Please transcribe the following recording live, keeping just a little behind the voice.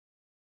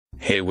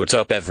Hey, what's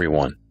up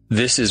everyone?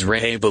 This is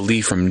Ray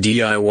from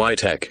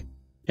DIYTech.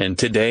 And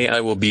today I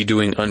will be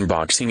doing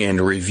unboxing and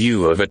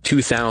review of a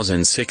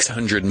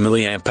 2600 mAh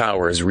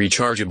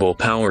rechargeable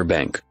power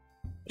bank.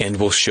 And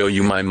will show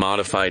you my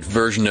modified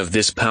version of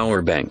this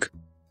power bank.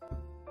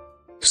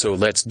 So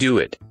let's do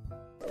it.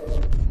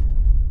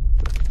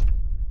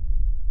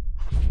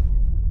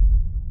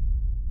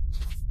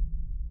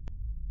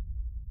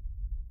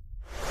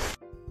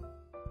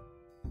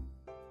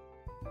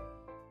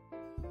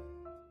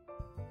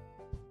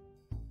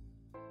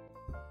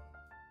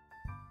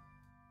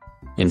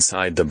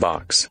 Inside the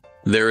box,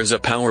 there is a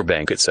power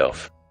bank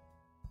itself.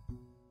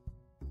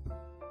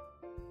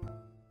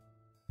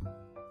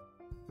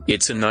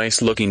 It's a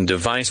nice looking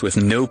device with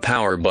no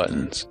power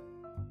buttons.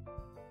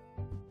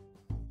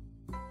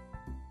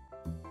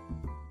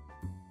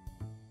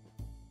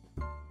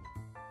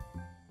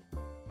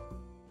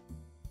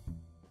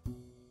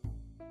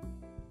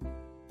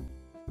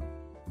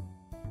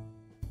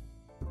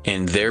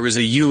 And there is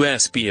a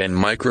USB and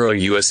micro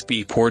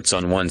USB ports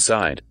on one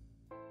side.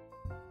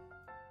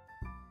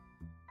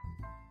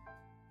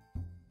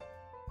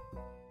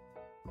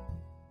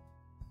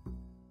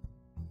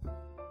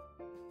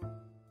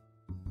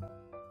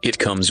 It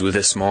comes with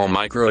a small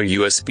micro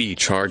USB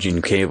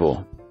charging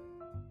cable.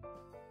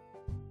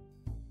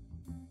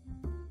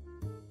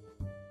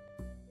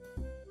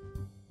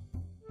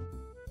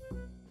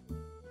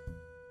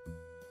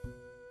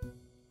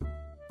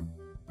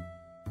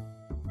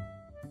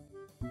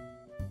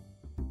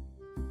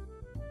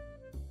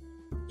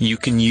 You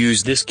can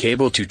use this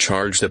cable to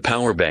charge the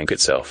power bank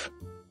itself.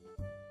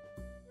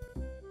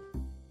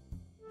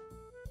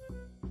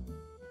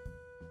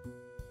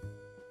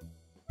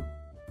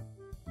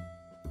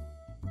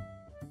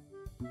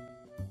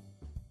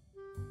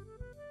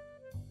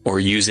 Or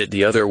use it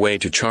the other way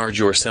to charge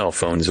your cell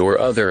phones or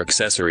other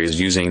accessories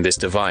using this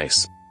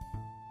device.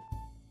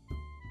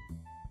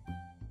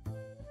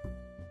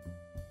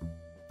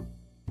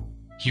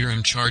 Here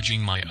I'm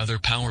charging my other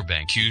power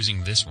bank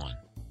using this one.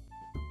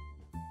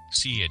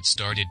 See, it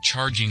started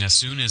charging as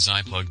soon as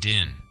I plugged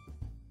in.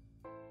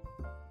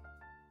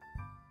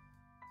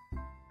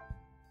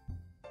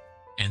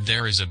 And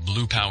there is a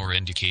blue power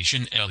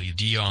indication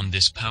LED on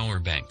this power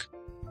bank,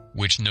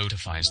 which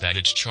notifies that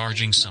it's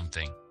charging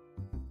something.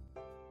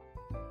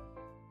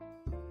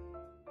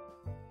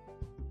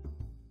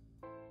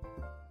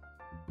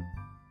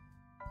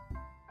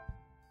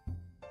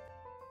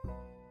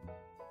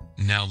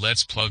 Now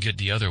let's plug it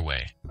the other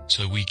way,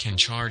 so we can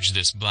charge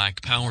this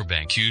black power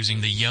bank using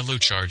the yellow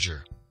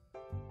charger.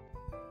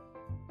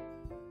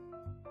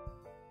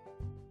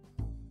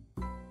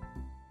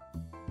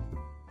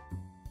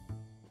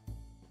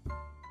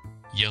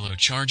 Yellow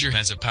charger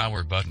has a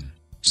power button,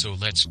 so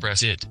let's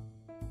press it.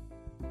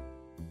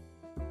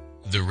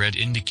 The red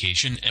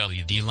indication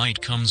LED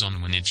light comes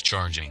on when it's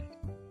charging.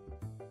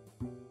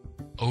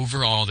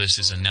 Overall, this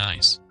is a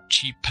nice,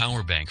 cheap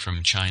power bank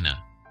from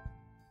China.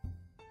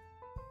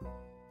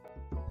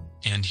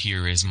 And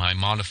here is my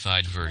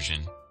modified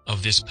version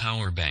of this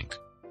power bank.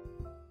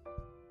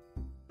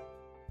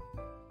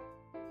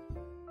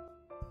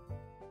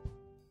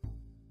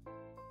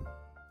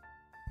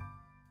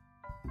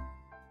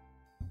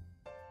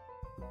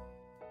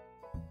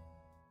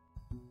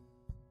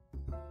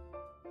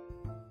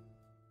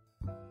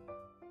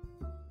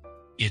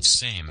 It's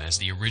same as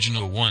the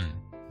original one,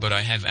 but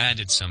I have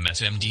added some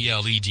SMD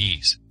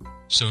LEDs.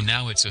 So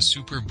now it's a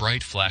super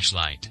bright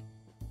flashlight.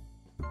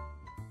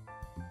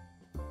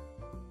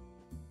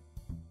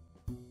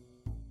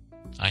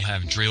 I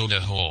have drilled a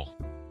hole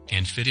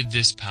and fitted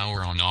this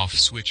power on-off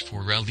switch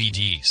for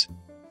LEDs.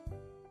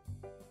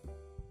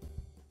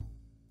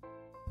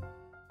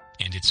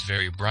 And it's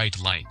very bright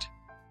light.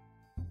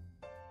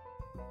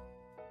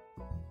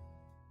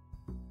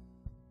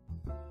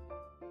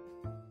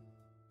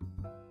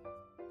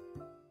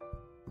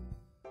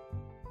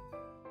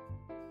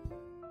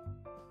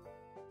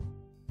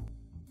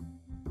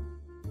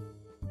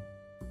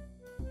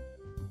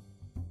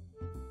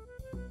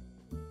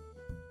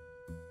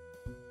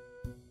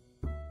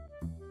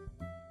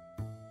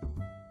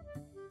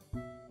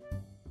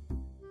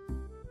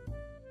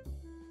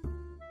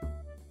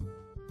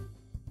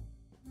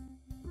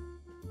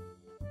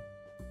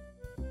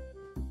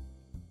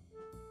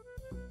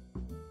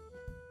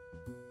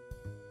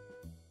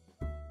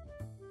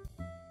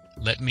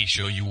 Let me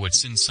show you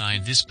what's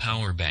inside this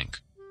power bank.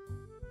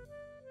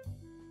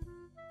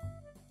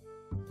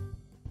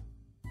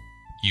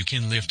 You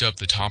can lift up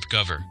the top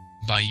cover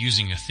by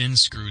using a thin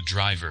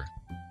screwdriver.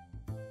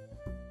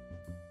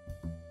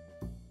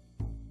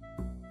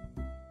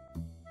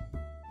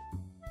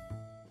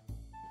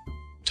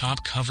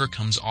 Top cover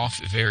comes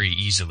off very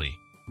easily.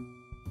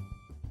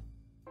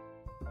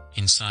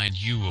 Inside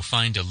you will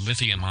find a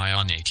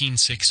lithium-ion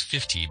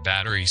 18650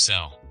 battery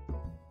cell.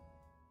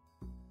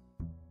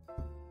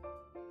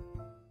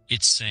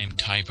 It's same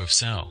type of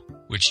cell,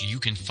 which you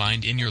can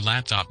find in your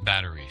laptop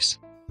batteries.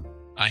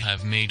 I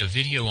have made a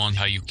video on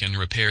how you can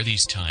repair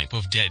these type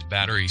of dead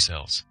battery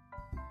cells.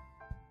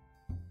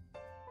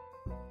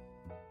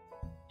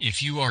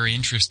 If you are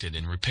interested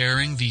in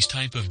repairing these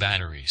type of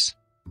batteries,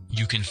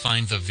 you can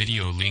find the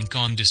video link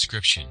on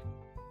description.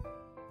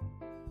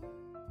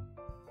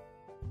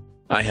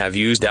 I have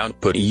used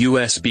output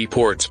USB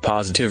ports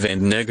positive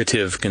and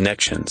negative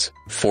connections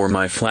for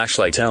my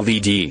flashlight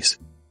LEDs.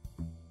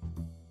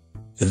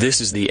 This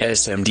is the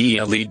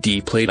SMD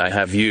LED plate I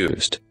have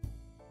used.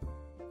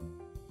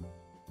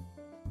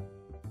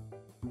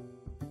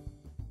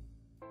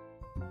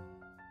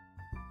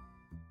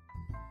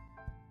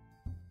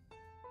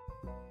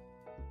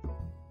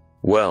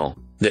 Well,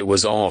 that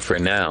was all for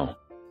now.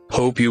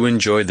 Hope you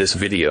enjoyed this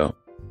video.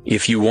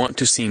 If you want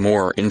to see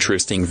more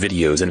interesting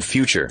videos in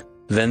future,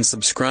 then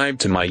subscribe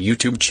to my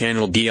YouTube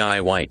channel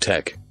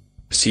DIYTech.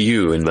 See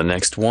you in the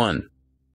next one.